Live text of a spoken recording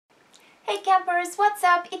Hey campers, what's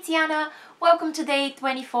up? It's Yana. Welcome to day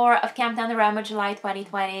 24 of Camp NaNoWriMo July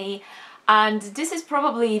 2020. And this is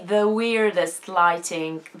probably the weirdest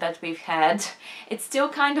lighting that we've had. It's still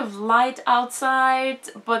kind of light outside,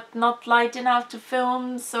 but not light enough to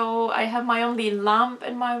film, so I have my only lamp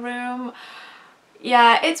in my room.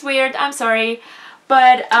 Yeah, it's weird, I'm sorry.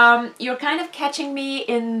 But you're kind of catching me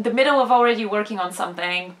in the middle of already working on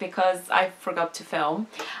something because I forgot to film.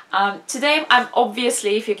 Today I'm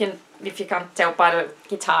obviously, if you can't tell by the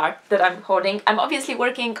guitar that I'm holding, I'm obviously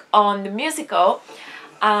working on the musical,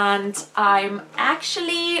 and I'm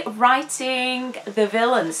actually writing the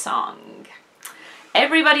villain song.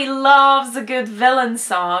 Everybody loves a good villain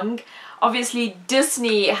song. Obviously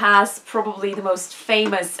Disney has probably the most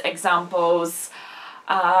famous examples.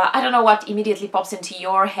 I don't know what immediately pops into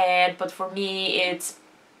your head, but for me it's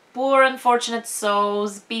Poor Unfortunate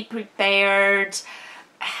Souls, Be Prepared,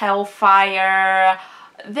 Hellfire.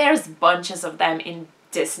 There's bunches of them in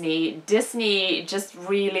Disney. Disney just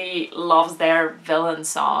really loves their villain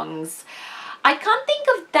songs. I can't think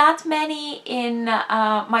of that many in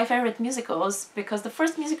my favorite musicals, because the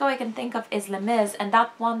first musical I can think of is Les Mis, and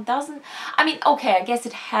that one doesn't... I mean, okay, I guess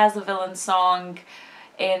it has a villain song.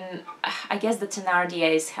 I guess the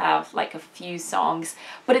Thénardiers have like a few songs,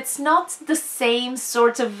 but it's not the same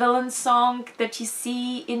sort of villain song that you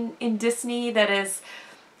see in Disney, that is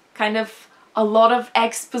kind of a lot of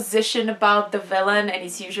exposition about the villain, and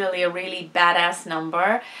it's usually a really badass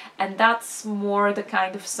number, and that's more the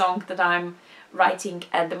kind of song that I'm writing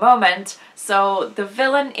at the moment. So the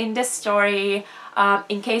villain in this story,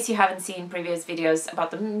 in case you haven't seen previous videos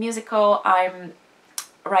about the musical, I'm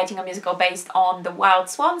writing a musical based on The Wild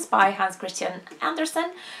Swans by Hans Christian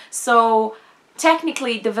Andersen. So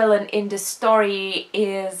technically the villain in this story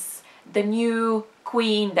is the new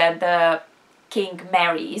queen that the king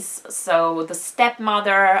marries. So the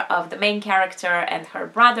stepmother of the main character and her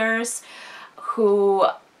brothers, who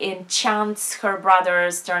enchants her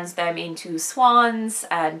brothers, turns them into swans,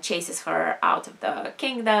 and chases her out of the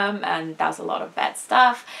kingdom and does a lot of bad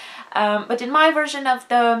stuff. But in my version of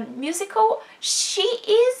the musical, she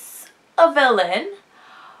is a villain,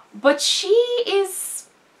 but she is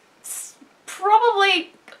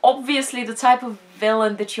probably, obviously, the type of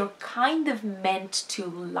villain that you're kind of meant to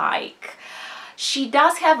like. She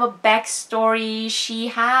does have a backstory. She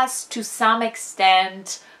has, to some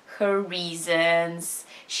extent, her reasons.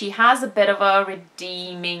 She has a bit of a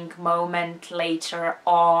redeeming moment later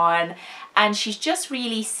on, and she's just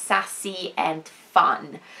really sassy and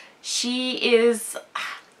fun. She is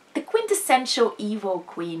the quintessential evil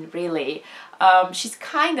queen, really. She's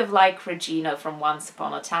kind of like Regina from Once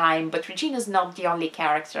Upon a Time, but Regina's not the only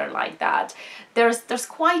character like that. There's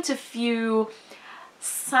quite a few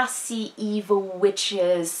sassy evil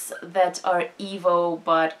witches that are evil,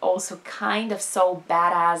 but also kind of so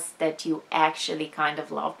badass that you actually kind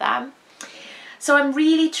of love them. So I'm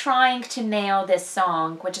really trying to nail this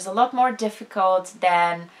song, which is a lot more difficult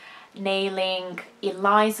than nailing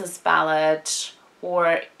Eliza's ballad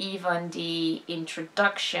or even the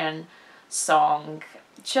introduction song,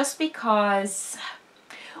 just because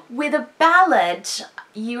with a ballad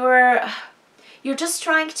you're just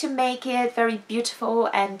trying to make it very beautiful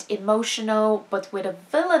and emotional, but with a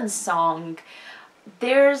villain song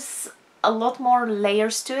there's a lot more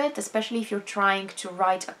layers to it, especially if you're trying to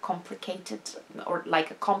write a complicated or like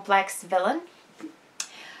a complex villain.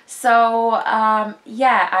 So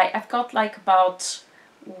yeah, I've got like about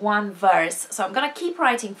one verse, so I'm gonna keep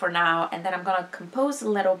writing for now, and then I'm gonna compose a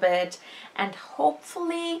little bit, and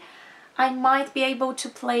hopefully I might be able to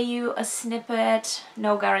play you a snippet.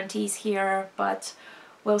 No guarantees here, but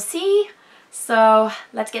we'll see. So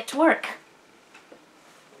let's get to work.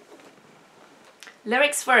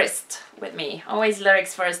 Lyrics first with me, always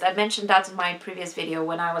lyrics first. I mentioned that in my previous video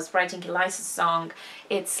when I was writing Eliza's song.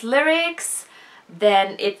 It's lyrics,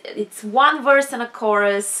 then it's one verse and a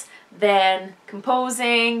chorus, then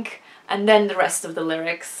composing, and then the rest of the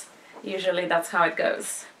lyrics. Usually that's how it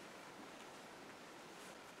goes.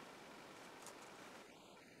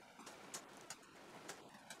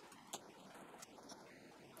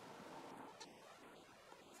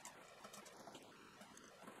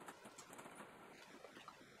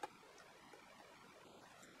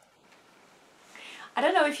 I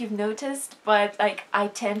don't know if you've noticed, but like I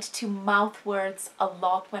tend to mouth words a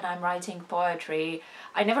lot when I'm writing poetry.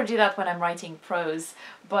 I never do that when I'm writing prose,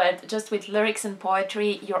 but just with lyrics and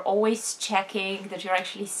poetry, you're always checking that you're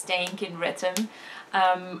actually staying in rhythm.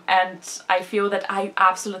 And I feel that I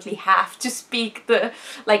absolutely have to speak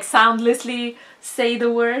soundlessly say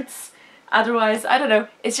the words. Otherwise, I don't know.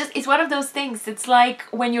 It's one of those things. It's like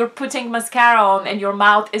when you're putting mascara on and your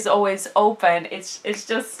mouth is always open.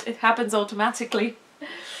 It happens automatically.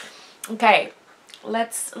 Okay,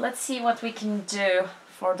 let's see what we can do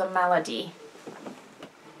for the melody.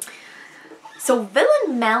 So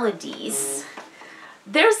villain melodies,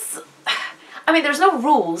 there's no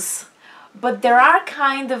rules, but there are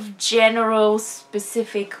kind of general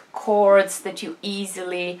specific chords that you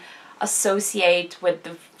easily associate with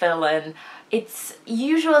the villain. It's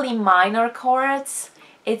usually minor chords.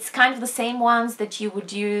 It's kind of the same ones that you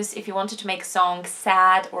would use if you wanted to make a song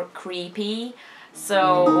sad or creepy.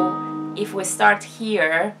 So if we start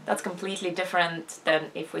here, that's completely different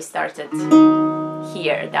than if we started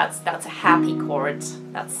here. That's a happy chord.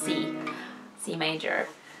 That's C major.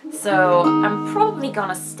 So I'm probably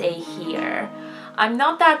gonna stay here. I'm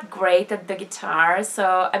not that great at the guitar,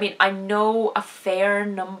 so I mean, I know a fair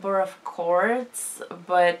number of chords,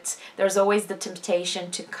 but there's always the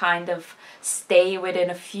temptation to kind of stay within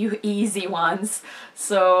a few easy ones.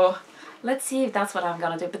 So let's see if that's what I'm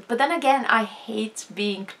gonna do. But then again, I hate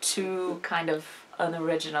being too kind of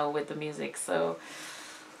unoriginal with the music, so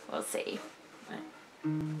we'll see.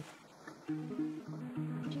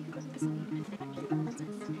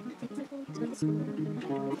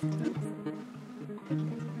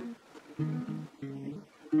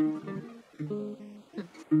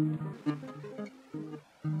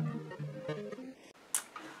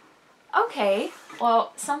 Okay,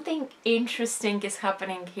 well, something interesting is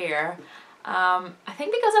happening here. I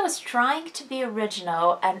think because I was trying to be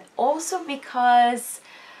original, and also because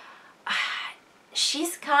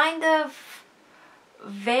she's kind of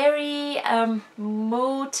very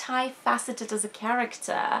multifaceted as a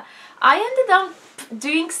character. I ended up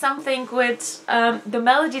doing something with the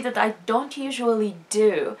melody that I don't usually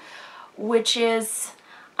do, which is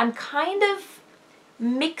I'm kind of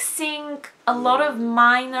mixing a lot of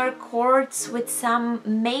minor chords with some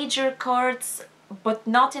major chords, but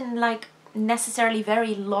not in like necessarily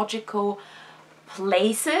very logical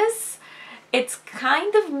places. It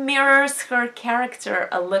kind of mirrors her character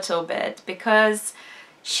a little bit, because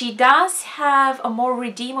she does have a more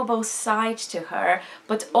redeemable side to her,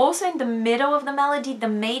 but also in the middle of the melody, the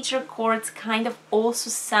major chords kind of also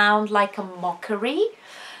sound like a mockery.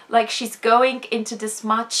 Like she's going into this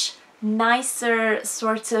much nicer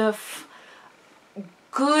sort of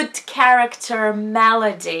good character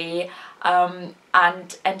melody, and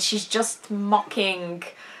she's just mocking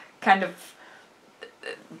kind of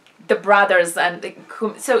the brothers, and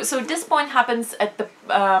so this point happens at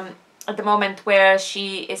the moment where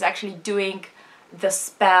she is actually doing the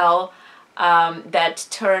spell that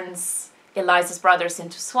turns Eliza's brothers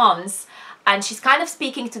into swans, and she's kind of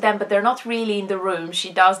speaking to them, but they're not really in the room.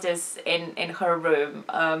 She does this in her room,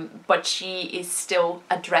 but she is still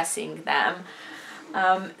addressing them.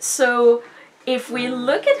 So if we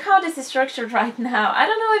look at how this is structured right now, I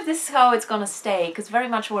don't know if this is how it's gonna stay, because very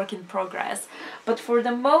much work in progress. But for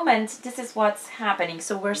the moment, this is what's happening.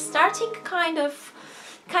 So we're starting kind of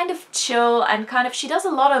chill, and kind of, she does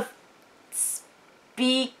a lot of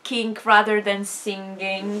speaking rather than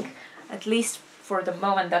singing, at least for the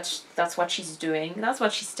moment. That's what she's doing. That's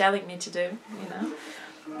what she's telling me to do, you know.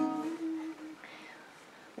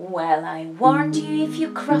 Well, I warned you, if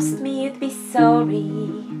you crossed me you'd be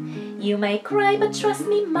sorry. You may cry, but trust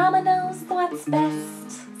me, Mama knows what's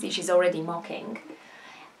best. See, she's already mocking.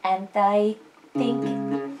 And I think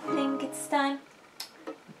it's time.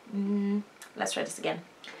 Let's try this again.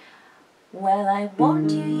 Well, I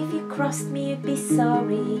warned you, if you crossed me you'd be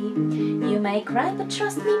sorry. You may cry, but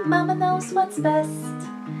trust me, Mama knows what's best.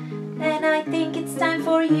 And I think it's time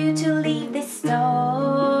for you to leave this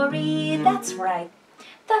story. That's right,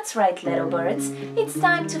 little birds. It's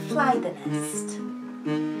time to fly the nest.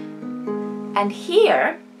 And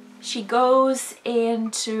here she goes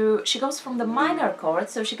from the minor chord,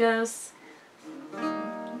 so she goes,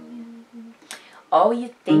 oh, you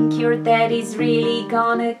think your daddy's really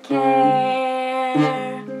gonna care?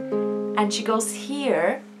 And she goes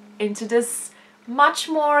here into this much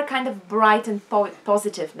more kind of bright and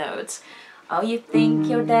positive note. Oh, you think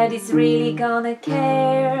your daddy's really gonna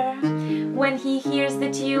care when he hears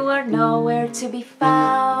that you are nowhere to be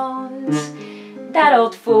found? That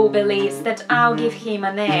old fool believes that I'll give him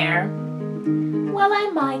an heir. Well, I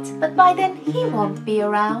might, but by then he won't be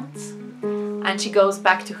around. And she goes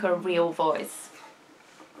back to her real voice.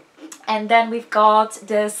 And then we've got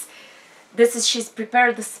this is, she's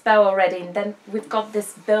prepared the spell already, and then we've got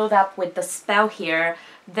this build up with the spell here,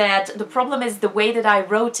 that the problem is the way that I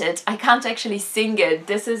wrote it. I can't actually sing it.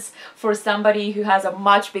 This is for somebody who has a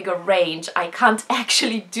much bigger range. I can't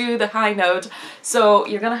actually do the high note, so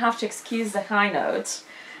you're gonna have to excuse the high note.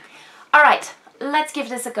 Alright, let's give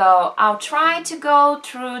this a go. I'll try to go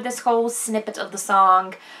through this whole snippet of the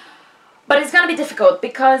song, but it's gonna be difficult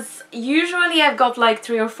because usually I've got like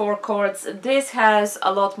 3 or 4 chords. This has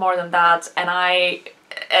a lot more than that, and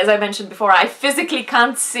as I mentioned before, I physically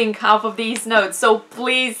can't sing half of these notes, so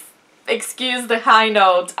please excuse the high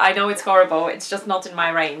note. I know it's horrible, it's just not in my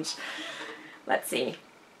range. Let's see.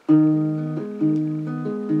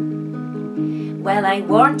 Well, I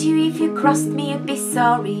warned you, if you crossed me you'd be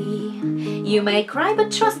sorry. You may cry,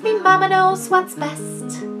 but trust me, Mama knows what's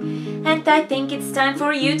best. And I think it's time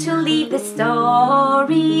for you to leave the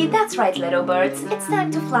story. That's right, little birds, it's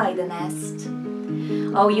time to fly the nest.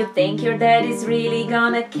 Oh, you think your dad is really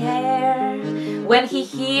gonna care when he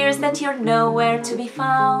hears that you're nowhere to be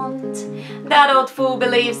found? That old fool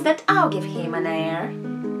believes that I'll give him an heir.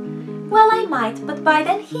 Well, I might, but by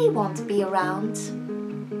then he won't be around.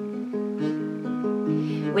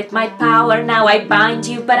 With my power now I bind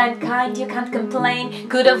you, but I'm kind, you can't complain.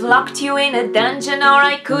 Could have locked you in a dungeon, or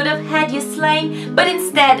I could have had you slain. But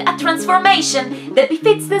instead, a transformation that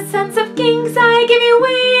befits the sons of kings. I give you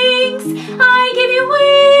wings, I give you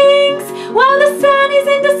wings. While the sun is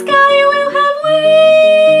in the sky, you will have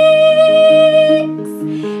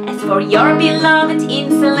wings. As for your beloved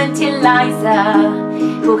insolent Eliza,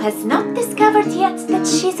 who has not discovered yet that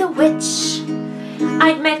she's a witch,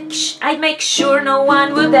 I'd make sure no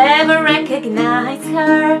one would ever recognize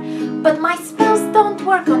her. But my spells don't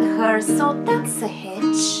work on her, so that's a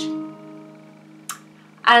hitch.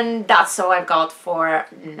 And that's all I've got for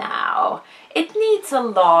now. It needs a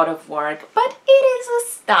lot of work, but it is a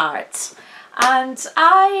start. And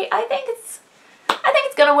I think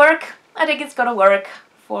it's gonna work. I think it's gonna work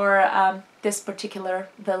for this particular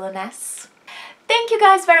villainess. Thank you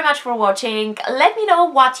guys very much for watching. Let me know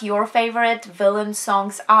what your favorite villain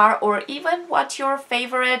songs are, or even what your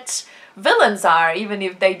favorite villains are, even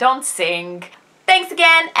if they don't sing. Thanks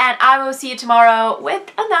again, and I will see you tomorrow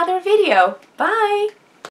with another video. Bye!